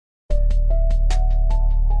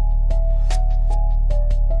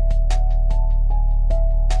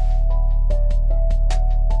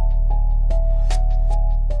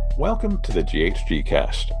Welcome to the GHG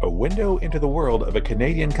Cast, a window into the world of a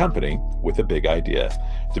Canadian company with a big idea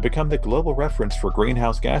to become the global reference for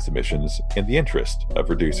greenhouse gas emissions in the interest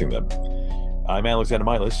of reducing them. I'm Alexander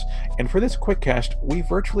Milas, and for this quick cast, we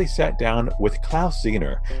virtually sat down with Klaus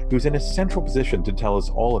Ziener, who's in a central position to tell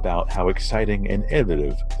us all about how exciting and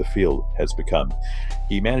innovative the field has become.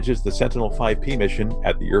 He manages the Sentinel-5P mission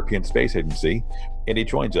at the European Space Agency, and he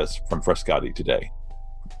joins us from Frascati today.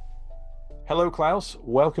 Hello, Klaus.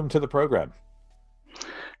 Welcome to the program.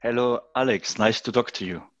 Hello, Alex. Nice to talk to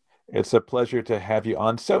you. It's a pleasure to have you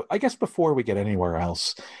on. So I guess before we get anywhere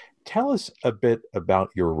else, tell us a bit about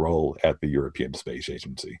your role at the European Space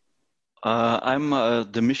Agency. I'm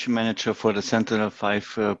the mission manager for the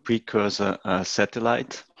Sentinel-5 precursor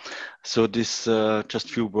satellite. So this, just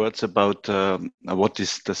a few words about what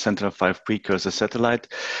is the Sentinel-5 precursor satellite.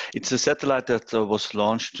 It's a satellite that was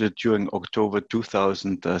launched during October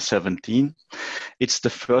 2017. It's the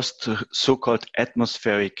first so-called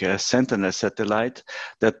atmospheric Sentinel satellite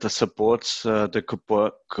that supports the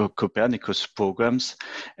Copernicus programs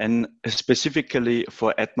and specifically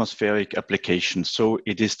for atmospheric applications. So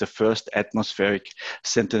it is the first atmospheric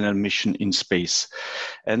Sentinel mission in space.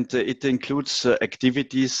 And it includes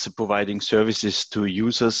activities providing services to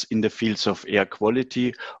users in the fields of air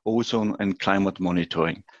quality, ozone, and climate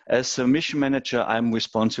monitoring. As a mission manager, I'm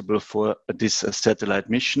responsible for this satellite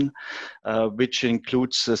mission, which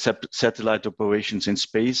includes satellite operations in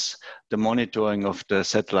space, the monitoring of the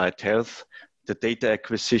satellite health, the data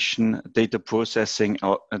acquisition, data processing,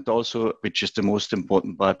 and also, which is the most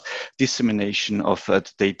important part, dissemination of the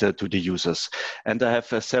data to the users. And I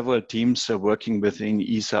have several teams working within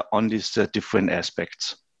ESA on these different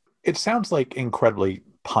aspects. It sounds like incredibly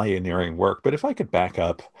pioneering work, but if I could back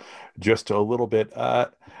up just a little bit,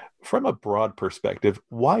 from a broad perspective,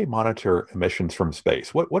 why monitor emissions from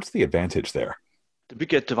space? What's the advantage there? The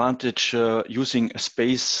big advantage using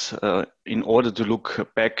space in order to look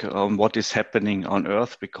back on what is happening on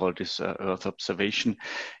Earth, we call this Earth observation,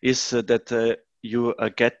 is that you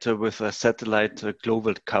get with a satellite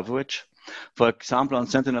global coverage. For example, on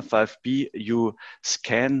Sentinel-5P, you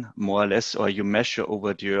scan more or less, or you measure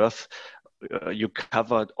over the Earth. You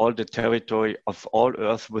covered all the territory of all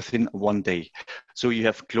Earth within 1 day. So you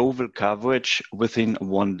have global coverage within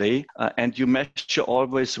 1 day, and you measure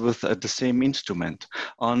always with the same instrument.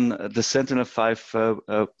 On the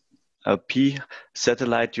Sentinel-5 P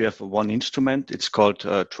satellite, you have one instrument. It's called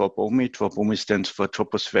TROPOMI. TROPOMI stands for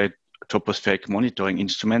Tropospheric Monitoring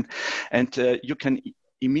Instrument. And you can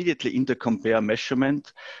immediately intercompare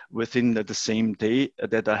measurement within the same day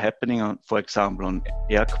that are happening on, for example, on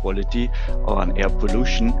air quality or on air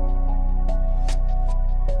pollution.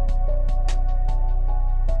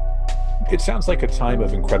 It sounds like a time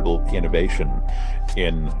of incredible innovation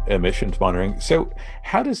in emissions monitoring. So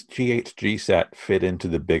how does GHGSat fit into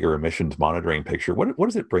the bigger emissions monitoring picture? What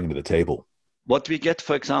does it bring to the table? What we get,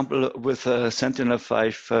 for example, with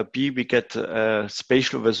Sentinel-5P, we get a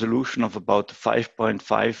spatial resolution of about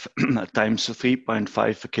 5.5 times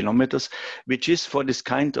 3.5 kilometers, which is for this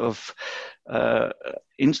kind of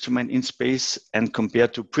instrument in space, and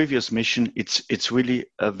compared to previous mission, it's really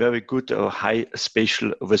a very good or high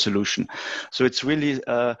spatial resolution. So it's really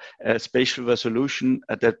a spatial resolution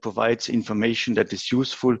that provides information that is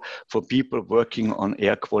useful for people working on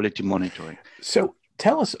air quality monitoring. So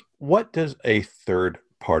tell us, what does a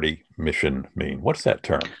third-party mission mean? What's that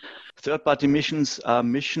term? Third-party missions are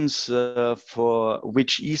missions for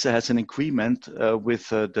which ESA has an agreement with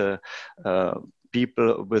the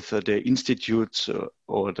people, with the institutes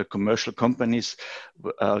or the commercial companies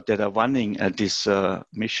that are running these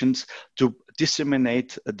missions to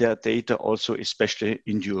disseminate their data also, especially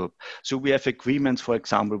in Europe. So we have agreements, for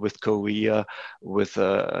example, with Korea, with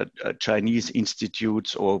Chinese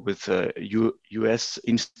institutes, or with US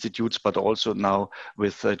institutes, but also now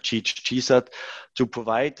with GHGSat to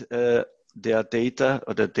provide their data,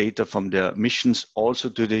 or the data from their missions, also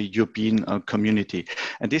to the European community.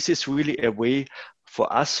 And this is really a way for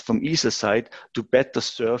us from ESA side to better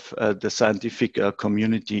serve the scientific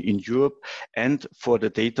community in Europe, and for the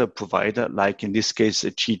data provider, like in this case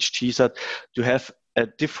GHGSat, to have a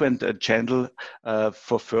different channel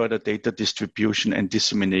for further data distribution and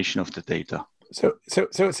dissemination of the data. So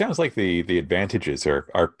it sounds like the advantages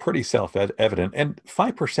are pretty self-evident, and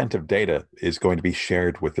 5% of data is going to be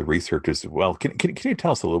shared with the researchers as well. Can you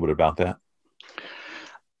tell us a little bit about that?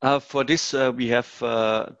 For this, we have,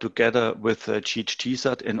 together with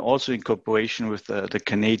GHGSat and also in cooperation with the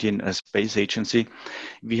Canadian Space Agency,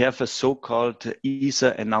 we have a so-called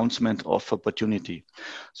ESA Announcement of Opportunity.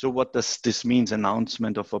 So what does this mean,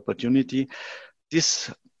 announcement of opportunity? This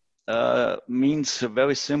means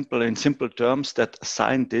very simple, in simple terms, that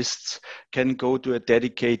scientists can go to a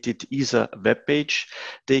dedicated ESA web page.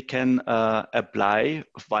 They can apply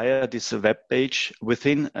via this web page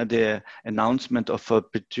within the announcement of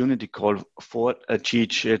opportunity call for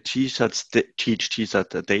GHGSat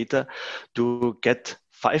data to get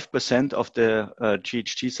 5% of the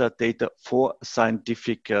GHGSat data for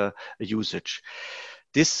scientific usage.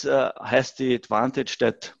 This has the advantage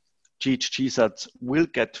that GHGSats will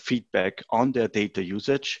get feedback on their data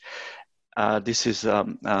usage. This is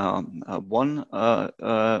one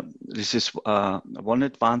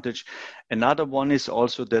advantage. Another one is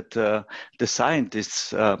also that the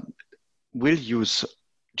scientists will use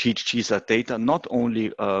GHGSat data, not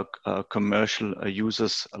only commercial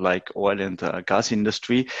users like oil and gas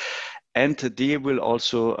industry, and they will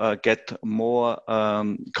also get more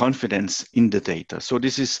confidence in the data. So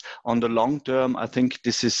this is, on the long term, I think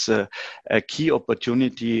this is a key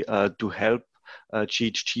opportunity to help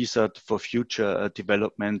GHGSat for future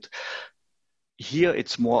development. Here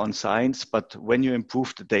it's more on science, but when you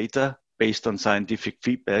improve the data based on scientific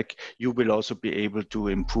feedback, you will also be able to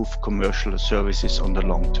improve commercial services on the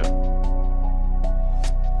long term.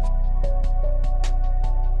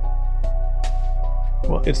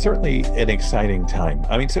 Well, it's certainly an exciting time.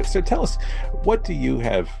 I mean, so tell us, what do you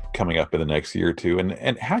have coming up in the next year or two,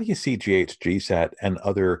 and how do you see GHGSat and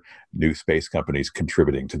other new space companies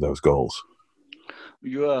contributing to those goals?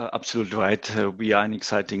 You are absolutely right. We are in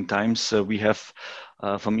exciting times. We have,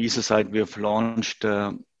 from ESA side, we have launched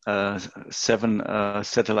 7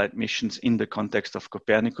 satellite missions in the context of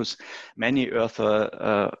Copernicus. Many Earth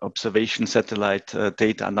observation satellite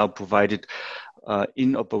data are now provided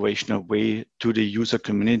in operational way to the user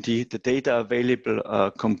community. The data are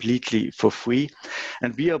available completely for free.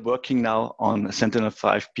 And we are working now on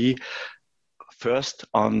Sentinel-5P, first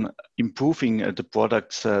on improving the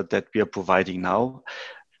products that we are providing now.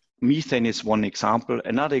 Methane is one example.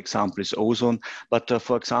 Another example is ozone. But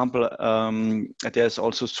for example, there's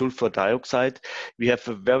also sulfur dioxide. We have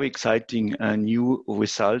a very exciting new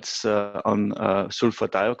results on sulfur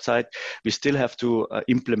dioxide. We still have to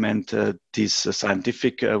implement these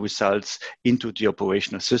scientific results into the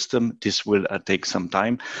operational system. This will take some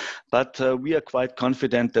time. But we are quite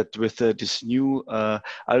confident that with this new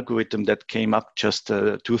algorithm that came up just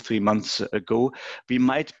 2-3 months ago, we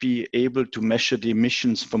might be able to measure the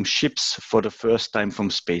emissions from ships for the first time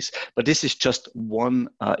from space. But this is just one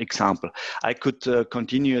example. I could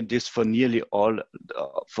continue this for nearly all,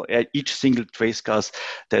 for each single trace gas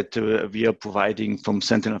that we are providing from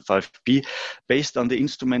Sentinel-5P. Based on the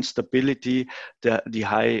instrument stability, the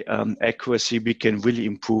high accuracy, we can really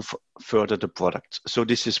improve further the product. So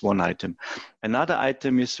this is one item. Another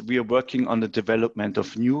item is we are working on the development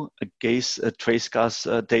of new trace gas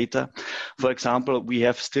data. For example, we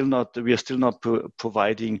are still not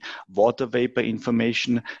providing water vapor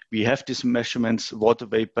information. We have these measurements. Water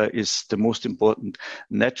vapor is the most important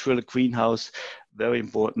natural greenhouse, very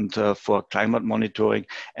important for climate monitoring.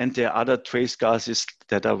 And there are other trace gases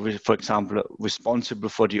that are, for example, responsible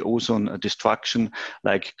for the ozone destruction,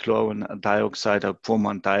 like chlorine dioxide or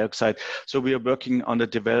bromine dioxide. So we are working on the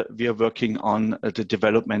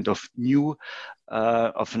development of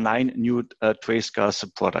 9 new trace gas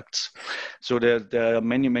products. So there are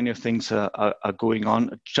many things are going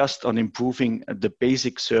on just on improving the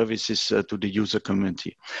basic services to the user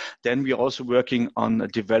community. Then we are also working on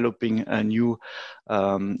developing a new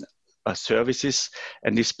services,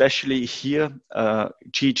 and especially here,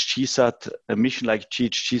 GHGSat, a mission like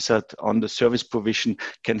GHGSat on the service provision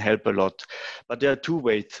can help a lot. But there are 2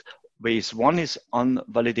 ways. One is on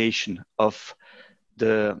validation of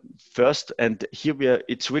the first, and here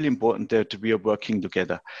it's really important that we are working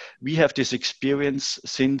together. We have this experience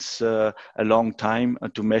since a long time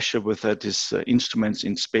to measure with these instruments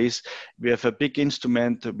in space. We have a big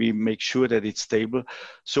instrument. We make sure that it's stable.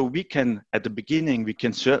 So we can, at the beginning, we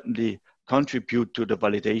can certainly contribute to the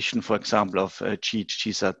validation, for example, of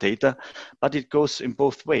GHGSat data, but it goes in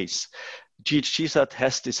both ways. GHGSat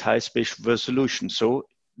has this high spatial resolution. So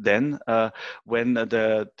then when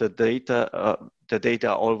the data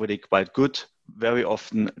are already quite good, very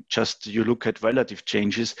often just you look at relative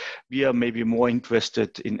changes. We are maybe more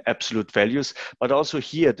interested in absolute values, but also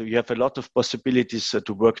here you have a lot of possibilities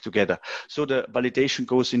to work together. So the validation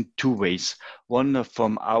goes in 2 ways. One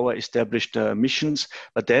from our established missions,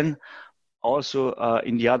 but then also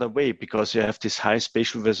in the other way, because you have this high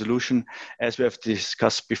spatial resolution, as we have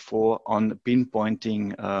discussed before, on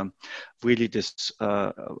pinpointing really this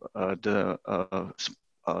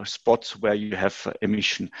spots where you have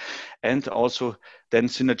emission, and also then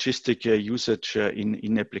synergistic usage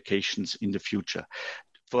in applications in the future.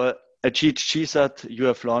 For at GHGSat, you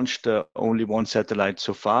have launched only one satellite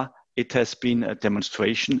so far. It has been a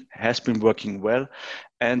demonstration, has been working well,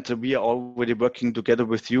 and we are already working together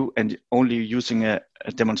with you and only using a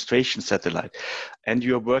demonstration satellite. And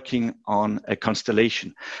you are working on a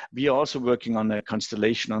constellation. We are also working on a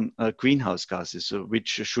constellation on greenhouse gases, which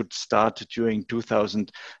should start during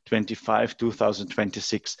 2025,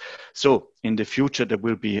 2026. So in the future, there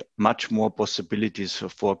will be much more possibilities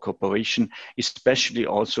for cooperation, especially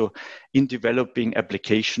also in developing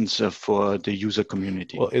applications for the user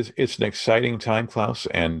community. Well, it's an exciting time, Klaus,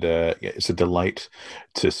 and it's a delight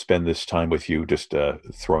to spend this time with you, just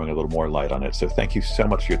throwing a little more light on it. So thank you so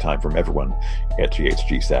much for your time from everyone at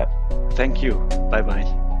GHGSat. Thank you.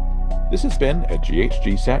 Bye-bye. This has been a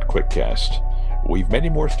GHGSat Quickcast. We've many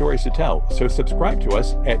more stories to tell, so subscribe to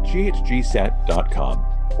us at ghgsat.com,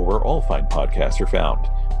 or where all fine podcasts are found.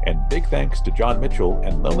 And big thanks to John Mitchell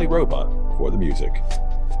and Lonely Robot for the music.